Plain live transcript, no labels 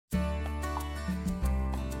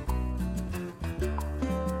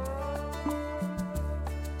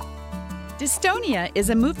Dystonia is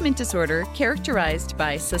a movement disorder characterized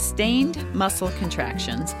by sustained muscle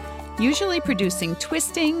contractions, usually producing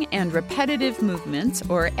twisting and repetitive movements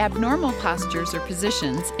or abnormal postures or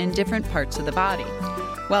positions in different parts of the body.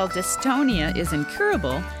 While dystonia is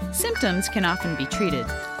incurable, symptoms can often be treated.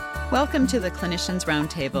 Welcome to the Clinicians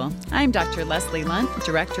Roundtable. I'm Dr. Leslie Lunt,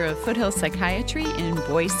 Director of Foothill Psychiatry in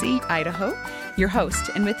Boise, Idaho, your host,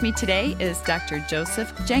 and with me today is Dr.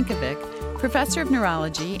 Joseph Jankovic, Professor of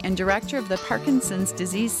Neurology and Director of the Parkinson's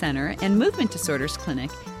Disease Center and Movement Disorders Clinic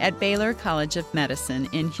at Baylor College of Medicine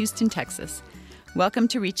in Houston, Texas. Welcome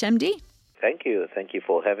to ReachMD. Thank you. Thank you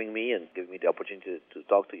for having me and giving me the opportunity to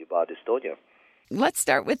talk to you about dystonia. Let's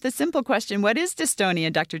start with the simple question. What is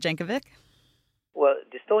dystonia, Dr. Jankovic? Well,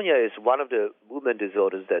 dystonia is one of the movement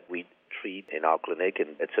disorders that we treat in our clinic,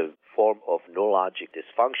 and it's a form of neurologic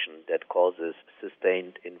dysfunction that causes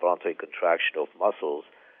sustained involuntary contraction of muscles.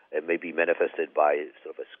 It may be manifested by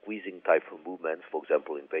sort of a squeezing type of movements, for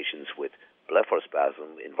example, in patients with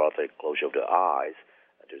blepharospasm, involuntary closure of the eyes,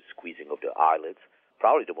 and the squeezing of the eyelids.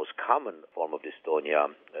 Probably the most common form of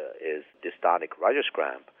dystonia is dystonic writer's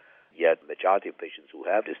cramp. Yet, majority of patients who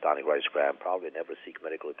have dystonic writer's cramp probably never seek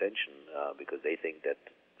medical attention because they think that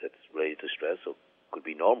it's related to stress or could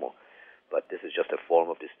be normal. But this is just a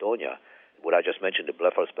form of dystonia. What I just mentioned, the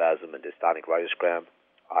blepharospasm and dystonic writer's cramp,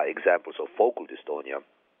 are examples of focal dystonia.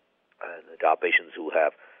 And there are patients who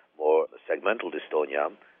have more segmental dystonia,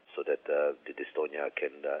 so that the dystonia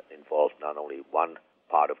can involve not only one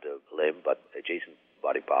part of the limb, but adjacent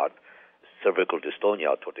body part. Cervical dystonia,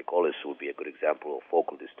 or torticollis, would be a good example of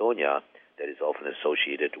focal dystonia that is often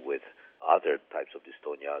associated with other types of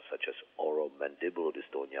dystonia, such as oromandibular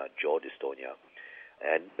dystonia, jaw dystonia,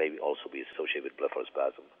 and maybe also be associated with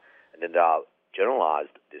blepharospasm. And then there are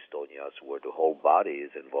generalized dystonias where the whole body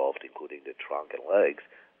is involved, including the trunk and legs.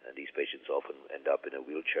 And these patients often end up in a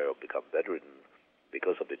wheelchair or become bedridden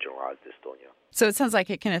because of the generalized dystonia. So it sounds like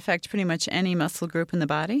it can affect pretty much any muscle group in the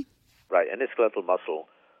body? Right, any skeletal muscle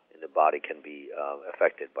in the body can be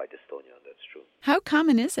affected by dystonia, that's true. How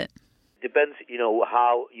common is it? Depends,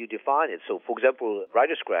 how you define it. So, for example,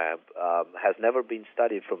 writer's cramp has never been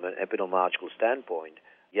studied from an epidemiological standpoint,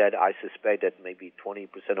 yet I suspect that maybe 20%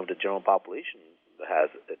 of the general population has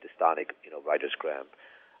a dystonic, writer's cramp.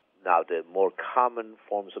 Now, the more common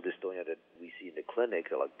forms of dystonia that we see in the clinic,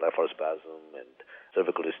 like blepharospasm and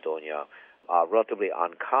cervical dystonia, are relatively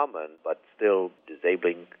uncommon, but still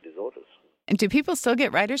disabling disorders. And do people still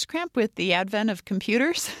get writer's cramp with the advent of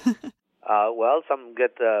computers? Well, some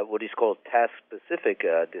get what is called task-specific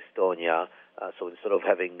dystonia. So instead of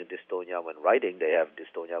having dystonia when writing, they have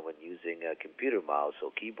dystonia when using a computer mouse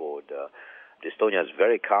or keyboard. Dystonia is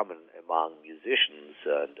very common among musicians,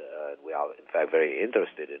 and we are, in fact, very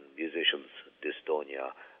interested in musicians'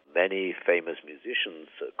 dystonia. Many famous musicians'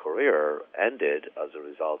 career ended as a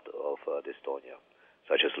result of dystonia,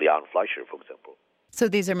 such as Leon Fleischer, for example. So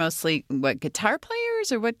these are mostly, guitar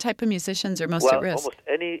players, or what type of musicians are most at risk? Almost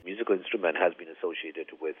any musical instrument has been associated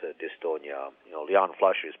with dystonia. Leon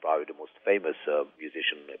Fleischer is probably the most famous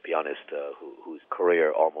musician, pianist, whose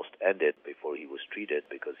career almost ended before he was treated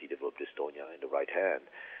because he developed dystonia in the right hand.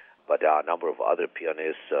 But there are a number of other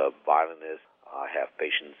pianists, violinists. I have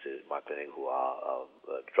patients in my clinic who are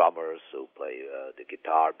drummers who play the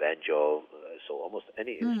guitar, banjo. So almost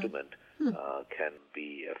any instrument can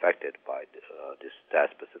be affected by this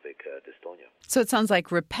task-specific dystonia. So it sounds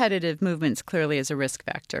like repetitive movements clearly is a risk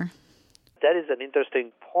factor. That is an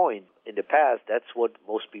interesting point. In the past, that's what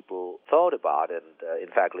most people thought about. And in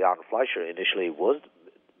fact, Leon Fleischer initially was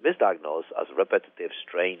misdiagnosed as repetitive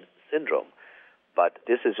strain syndrome. But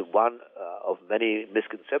this is one of many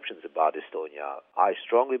misconceptions about dystonia. I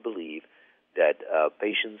strongly believe that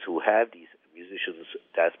patients who have these musicians'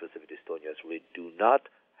 task-specific dystonias really do not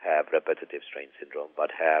have repetitive strain syndrome, but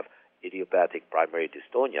have idiopathic primary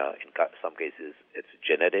dystonia. In some cases, it's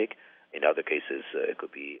genetic. In other cases, it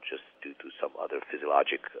could be just due to some other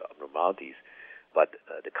physiologic abnormalities. But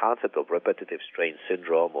the concept of repetitive strain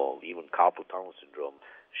syndrome or even carpal tunnel syndrome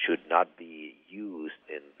should not be used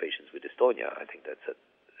in patients with dystonia. I think it's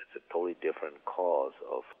a totally different cause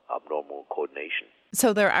of abnormal coordination.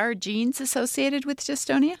 So there are genes associated with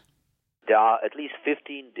dystonia? There are at least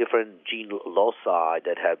 15 different gene loci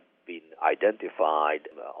that have been identified.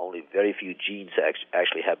 Only very few genes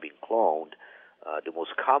actually have been cloned. The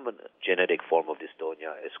most common genetic form of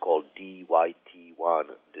dystonia is called DYT1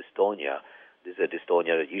 dystonia. This is a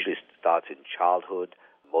dystonia that usually starts in childhood.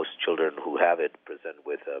 Most children who have it present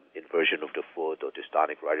with inversion of the foot or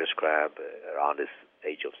dystonic writer's cramp around this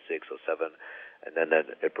age of 6 or 7. And then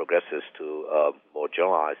it progresses to more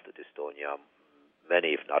generalized dystonia.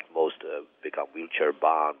 many, if not most, become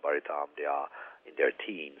wheelchair-bound by the time they are in their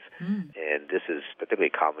teens. And this is particularly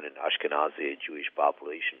common in Ashkenazi Jewish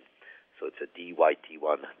population. So it's a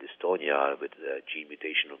DYT1 dystonia with a gene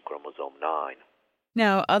mutation on chromosome 9.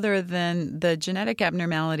 Now, other than the genetic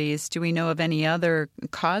abnormalities, do we know of any other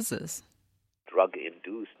causes?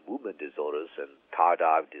 Drug-induced movement disorders, and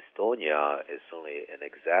tardive dystonia is only an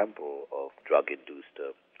example of drug-induced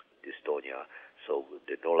dystonia. So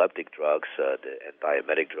the neuroleptic drugs, the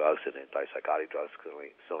antiemetic drugs, and antipsychotic drugs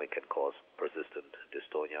certainly can cause persistent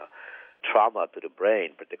dystonia. Trauma to the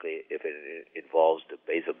brain, particularly if it involves the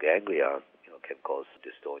basal ganglia, can cause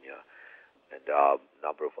dystonia. And there are a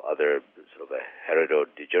number of other sort of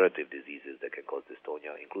hereditary diseases that can cause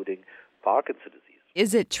dystonia, including Parkinson's disease.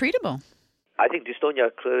 Is it treatable? I think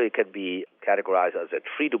dystonia clearly can be categorized as a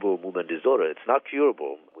treatable movement disorder. It's not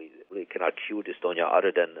curable. We really cannot cure dystonia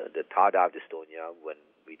other than the tardive dystonia. When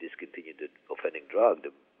we discontinue the offending drug,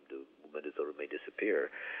 the movement disorder may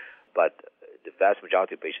disappear. But the vast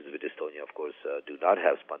majority of patients with dystonia, of course, do not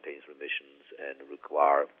have spontaneous remissions and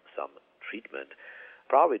require some treatment.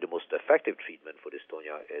 Probably the most effective treatment for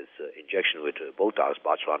dystonia is injection with Botox,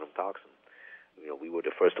 botulinum toxin. We were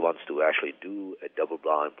the first ones to actually do a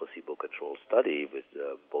double-blind, placebo-controlled study with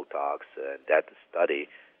Botox, and that study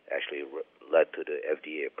actually led to the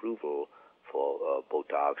FDA approval for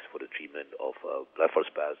Botox for the treatment of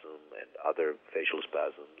blepharospasm and other facial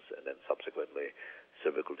spasms, and then subsequently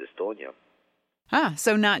cervical dystonia.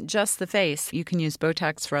 So not just the face. You can use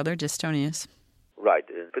Botox for other dystonias. Right.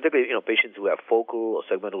 And particularly, patients who have focal or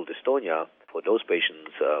segmental dystonia, for those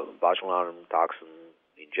patients, botulinum toxin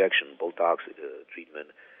injection, Botox treatment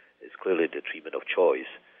is clearly the treatment of choice.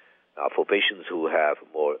 For patients who have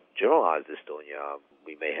more generalized dystonia,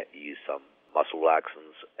 we may use some muscle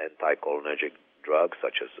relaxants, anticholinergic drugs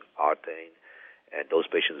such as Artane, and those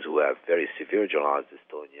patients who have very severe generalized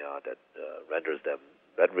dystonia that renders them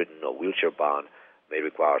bedridden or wheelchair-bound may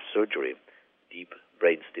require surgery. Deep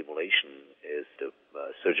brain stimulation is the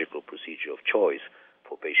surgical procedure of choice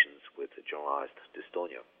for patients with generalized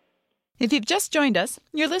dystonia. If you've just joined us,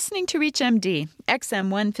 you're listening to ReachMD, XM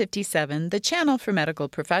 157, the channel for medical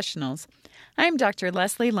professionals. I'm Dr.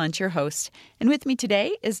 Leslie Lundt, your host, and with me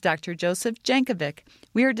today is Dr. Joseph Jankovic.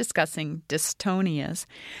 We are discussing dystonias.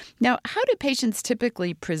 Now, how do patients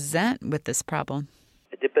typically present with this problem?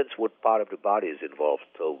 It depends what part of the body is involved.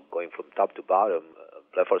 So going from top to bottom,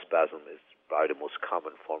 blepharospasm is probably the most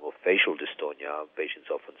common form of facial dystonia.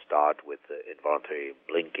 Patients often start with involuntary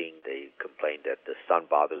blinking. They complain that the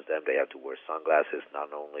sun bothers them. They have to wear sunglasses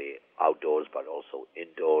not only outdoors but also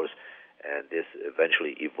indoors. And this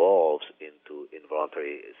eventually evolves into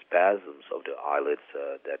involuntary spasms of the eyelids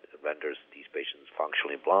that renders these patients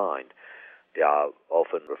functionally blind. They are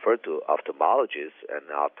often referred to ophthalmologists and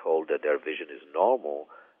are told that their vision is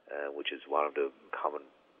normal, which is one of the common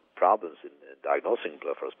problems in diagnosing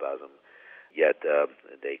blepharospasm. Yet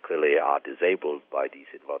they clearly are disabled by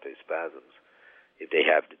these involuntary spasms. If they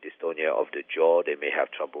have the dystonia of the jaw, they may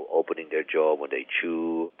have trouble opening their jaw when they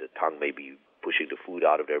chew. The tongue may be pushing the food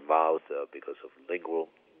out of their mouth because of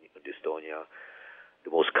lingual dystonia.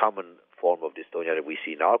 The most common form of dystonia that we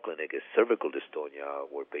see in our clinic is cervical dystonia,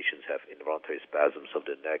 where patients have involuntary spasms of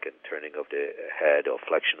the neck and turning of the head or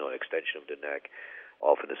flexion or extension of the neck,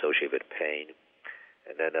 often associated with pain.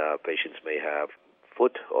 And then patients may have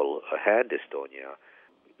foot or hand dystonia,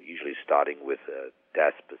 usually starting with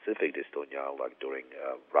task-specific dystonia, like during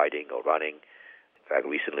riding or running. In fact,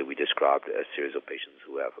 recently we described a series of patients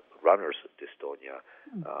who have runner's dystonia,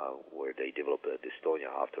 where they develop a dystonia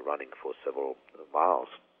after running for several miles.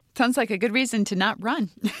 Sounds like a good reason to not run.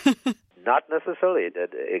 Not necessarily.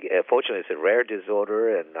 Fortunately, it's a rare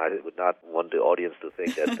disorder, and I would not want the audience to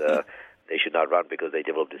think that they should not run because they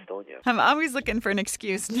develop dystonia. I'm always looking for an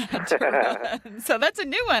excuse not to run. So that's a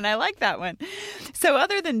new one. I like that one. So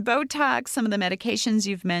other than Botox, some of the medications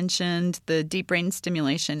you've mentioned, the deep brain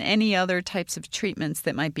stimulation, any other types of treatments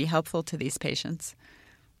that might be helpful to these patients?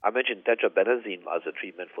 I mentioned tetrabenazine as a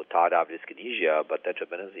treatment for tardive dyskinesia, but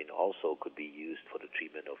tetrabenazine also could be used for the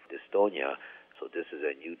treatment of dystonia. So this is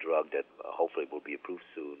a new drug that hopefully will be approved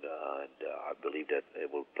soon, and I believe that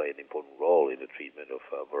it will play an important role in the treatment of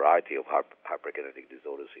a variety of hyperkinetic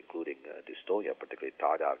disorders, including dystonia, particularly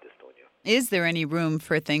tardive dystonia. Is there any room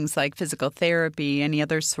for things like physical therapy, any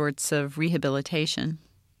other sorts of rehabilitation?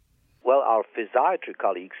 Well, our physiatry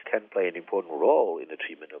colleagues can play an important role in the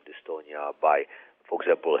treatment of dystonia by, for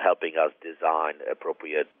example, helping us design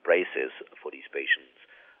appropriate braces for these patients,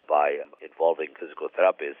 by involving physical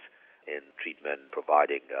therapists in treatment,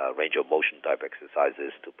 providing range of motion type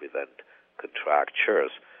exercises to prevent contractures.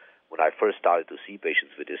 When I first started to see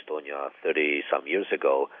patients with dystonia 30-some years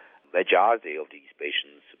ago, majority of these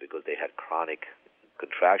patients, because they had chronic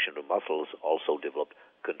contraction of muscles, also developed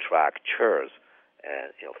contractures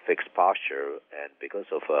and fixed posture. And because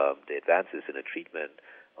of the advances in the treatment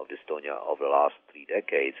of dystonia over the last 3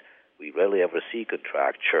 decades, we rarely ever see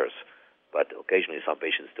contractures. But occasionally some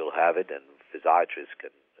patients still have it, and physiatrists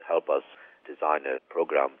can help us design a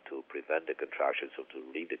program to prevent the contractures or to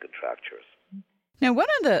relieve the contractures. Now, what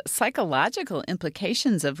are the psychological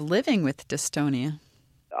implications of living with dystonia?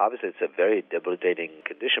 Obviously, it's a very debilitating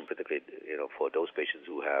condition, particularly for those patients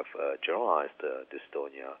who have generalized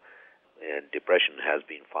dystonia. And depression has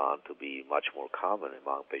been found to be much more common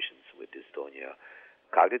among patients with dystonia.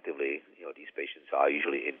 Cognitively, these patients are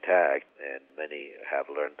usually intact, and many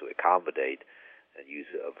have learned to accommodate and use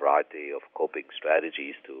a variety of coping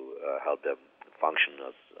strategies to help them function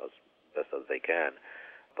as best as they can.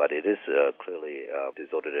 But it is clearly a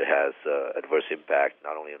disorder that has adverse impact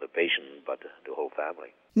not only on the patient but the whole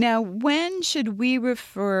family. Now, when should we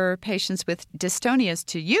refer patients with dystonias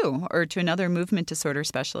to you or to another movement disorder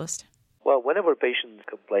specialist? Well, whenever patients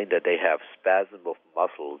complain that they have spasm of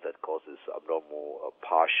muscles that causes abnormal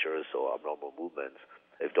postures or abnormal movements,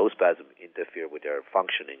 if those spasms interfere with their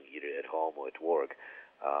functioning either at home or at work,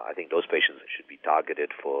 I think those patients should be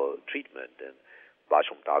targeted for treatment. And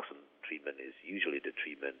botulinum toxin treatment is usually the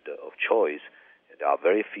treatment of choice. And there are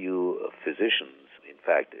very few physicians, in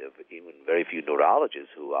fact, even very few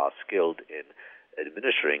neurologists who are skilled in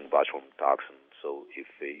administering botulinum toxin. So if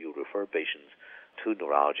you refer patients to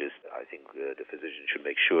neurologists, I think the physician should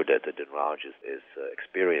make sure that the neurologist is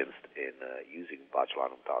experienced in using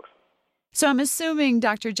botulinum toxin. So I'm assuming,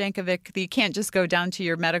 Dr. Jankovic, that you can't just go down to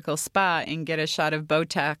your medical spa and get a shot of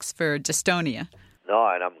Botox for dystonia. No,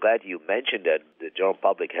 and I'm glad you mentioned that. The general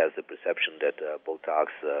public has the perception that Botox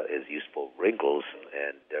is used for wrinkles,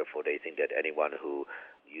 and therefore they think that anyone who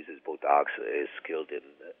uses Botox is skilled in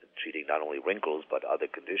treating not only wrinkles but other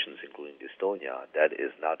conditions, including dystonia. That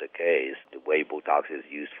is not the case. The way Botox is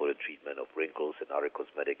used for the treatment of wrinkles and other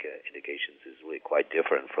cosmetic indications is really quite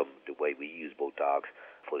different from the way we use Botox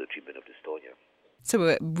for the treatment of dystonia. So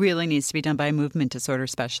it really needs to be done by a movement disorder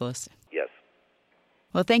specialist. Yes.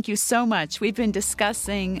 Well, thank you so much. We've been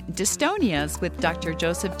discussing dystonias with Dr.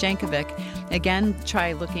 Joseph Jankovic. Again,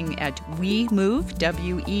 try looking at WeMove,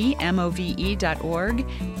 WEMOVE.org,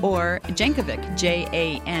 or Jankovic,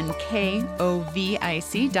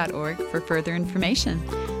 JANKOVIC.org for further information.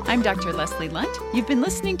 I'm Dr. Leslie Lunt. You've been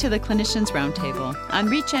listening to the Clinicians Roundtable on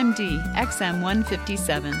ReachMD XM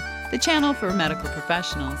 157, the channel for medical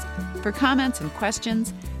professionals. For comments and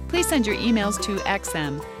questions, please send your emails to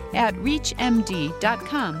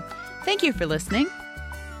xm@reachmd.com. Thank you for listening.